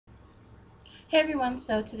Hey everyone,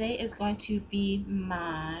 so today is going to be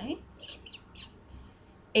my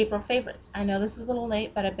April favorites. I know this is a little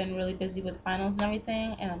late, but I've been really busy with finals and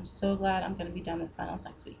everything, and I'm so glad I'm going to be done with finals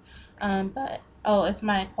next week. If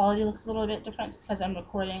my quality looks a little bit different, it's because I'm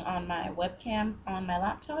recording on my webcam on my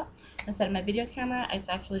laptop instead of my video camera. It's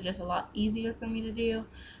actually just a lot easier for me to do.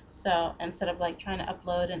 So instead of like trying to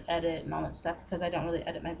upload and edit and all that stuff, because I don't really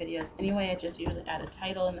edit my videos anyway, I just usually add a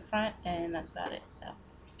title in the front, and that's about it. So.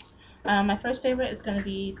 My first favorite is going to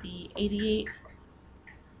be the 88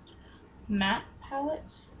 matte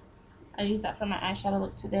palette. I used that for my eyeshadow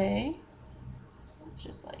look today,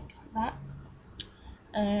 just like that.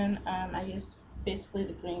 And I used basically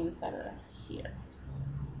the greens that are here.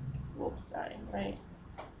 Whoops, sorry, right?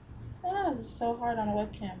 Ah, it's so hard on a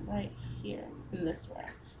webcam, right here in this way.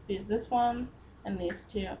 Use this one and these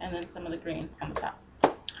two, and then some of the green on the top.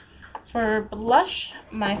 For blush,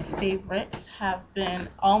 my favorites have been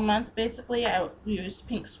all month basically. I used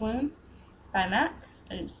Pink Swoon by MAC.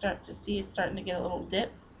 I start to see it's starting to get a little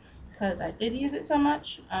dip because I did use it so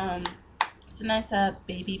much. It's a nice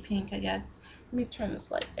baby pink, I guess. Let me turn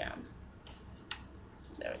this light down.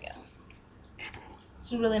 There we go.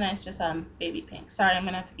 It's a really nice, just baby pink. Sorry, I'm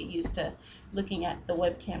gonna have to get used to looking at the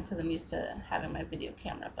webcam because I'm used to having my video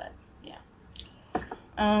camera, but yeah.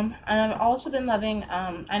 And I've also been loving,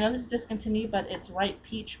 I know this is discontinued, but it's Ripe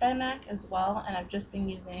Peach by MAC as well, and I've just been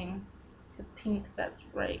using the pink that's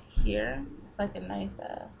right here. It's like a nice,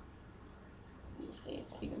 let me see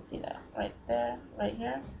if you can see that right there, right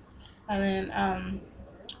here. And then,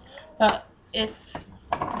 but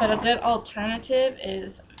a good alternative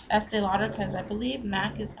is Estee Lauder, because I believe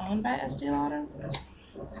MAC is owned by Estee Lauder.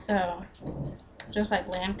 So, just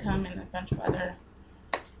like Lancome and a bunch of other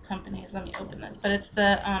companies. Let me open this. But it's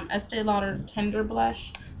the Estee Lauder Tender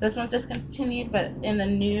Blush. This one's discontinued, but in the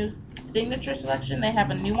new Signature Selection, they have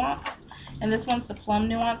a nuance. And this one's the Plum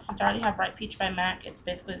Nuance. Since I already have Bright Peach by MAC, it's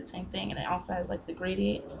basically the same thing. And it also has like the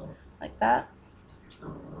gradient, like that.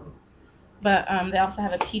 But they also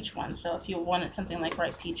have a peach one. So if you wanted something like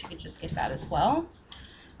Bright Peach, you could just get that as well.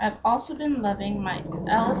 I've also been loving my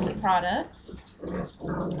e.l.f. products.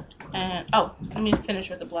 And let me finish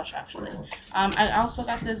with the blush actually. I also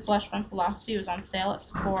got this blush from Philosophy. It was on sale at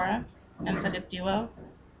Sephora, and it's like a duo.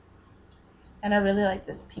 And I really like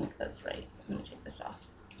this pink that's right. Let me take this off.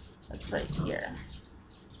 That's right here.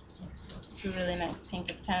 It's a really nice pink.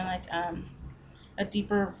 It's kind of like a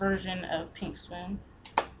deeper version of Pink Swoon.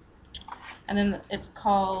 And then it's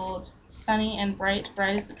called Sunny and Bright.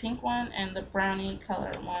 Bright is the pink one, and the brownie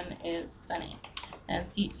color one is Sunny. And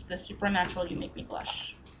it's the Supernatural You Make Me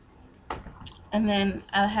Blush. And then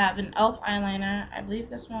I have an e.l.f. eyeliner. I believe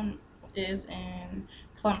this one is in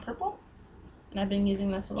Plum Purple. And I've been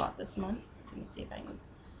using this a lot this month. Let me see if I can...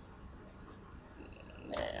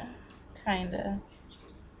 Yeah, kind of...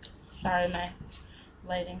 Sorry, my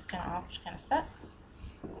lighting's kind of off, which kind of sucks.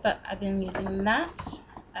 But I've been using that.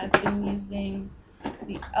 I've been using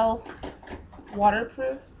the e.l.f.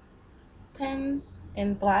 waterproof pens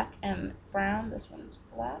in black and brown. This one's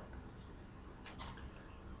black.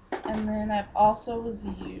 And then I've also was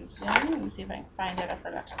using, let me see if I can find it. I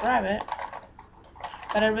forgot to grab it.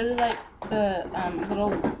 But I really like the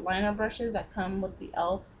little liner brushes that come with the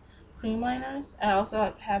e.l.f. cream liners. I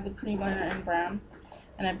also have the cream liner in brown,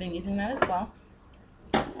 and I've been using that as well.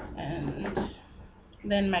 And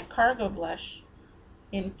then my Cargo blush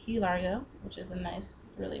in Key Largo, which is a nice,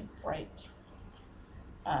 really bright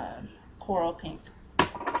coral pink.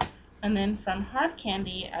 And then from Hard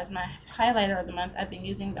Candy, as my highlighter of the month, I've been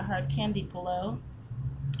using the Hard Candy Glow.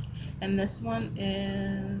 And this one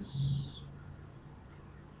is,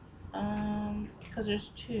 because there's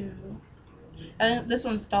two. I think this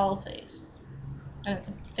one's Doll Face. And it's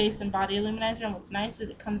a face and body illuminizer. And what's nice is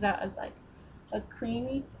it comes out as like a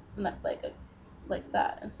creamy, not like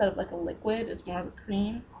that. Instead of like a liquid, it's more of a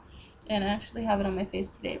cream. And I actually have it on my face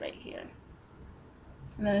today right here.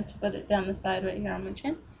 And then to put it down the side right here on my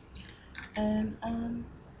chin. And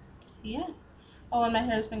yeah. Oh, and my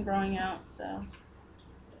hair's been growing out, so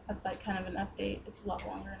that's like kind of an update. It's a lot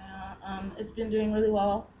longer now. It's been doing really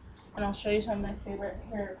well, and I'll show you some of my favorite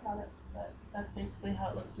hair products, but that's basically how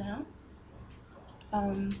it looks now.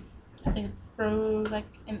 I think it grows like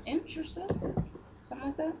an inch or so, something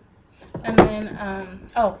like that. And then,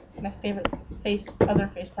 my favorite other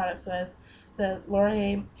face products was the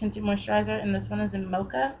Laurier Tinted Moisturizer, and this one is in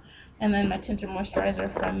Mocha. And then my tinted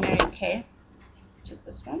moisturizer from Mary Kay, which is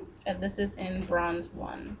this one, and this is in Bronze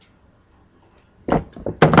 1.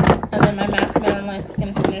 And then my MAC Mineralized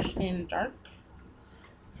Skin Finish in Dark.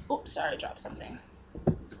 Oops, sorry, I dropped something.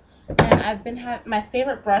 And I've been my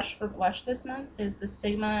favorite brush for blush this month is the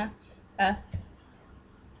Sigma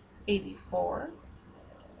 84.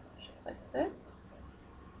 It's like this.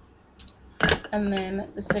 And then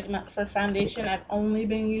the Sigma for foundation, I've only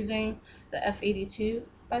been using the F82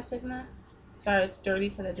 by Sigma. Sorry, it's dirty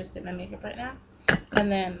because I just did my makeup right now.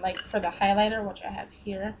 And then like for the highlighter, which I have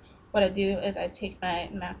here, what I do is I take my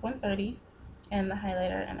MAC 130 and the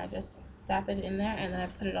highlighter and I just dab it in there and then I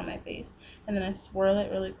put it on my face. And then I swirl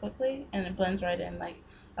it really quickly and it blends right in. Like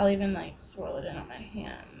I'll even like swirl it in on my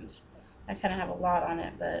hand. I kind of have a lot on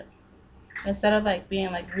it, but instead of like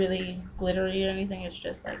being like really glittery or anything, it's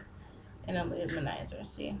just like an illuminizer,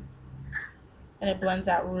 see? And it blends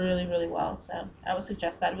out really, really well. So I would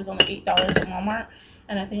suggest that. It was only $8 at Walmart,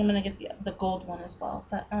 and I think I'm gonna get the gold one as well.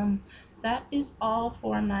 But that is all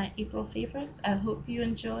for my April favorites. I hope you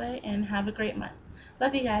enjoy and have a great month.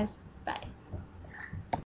 Love you guys. Bye.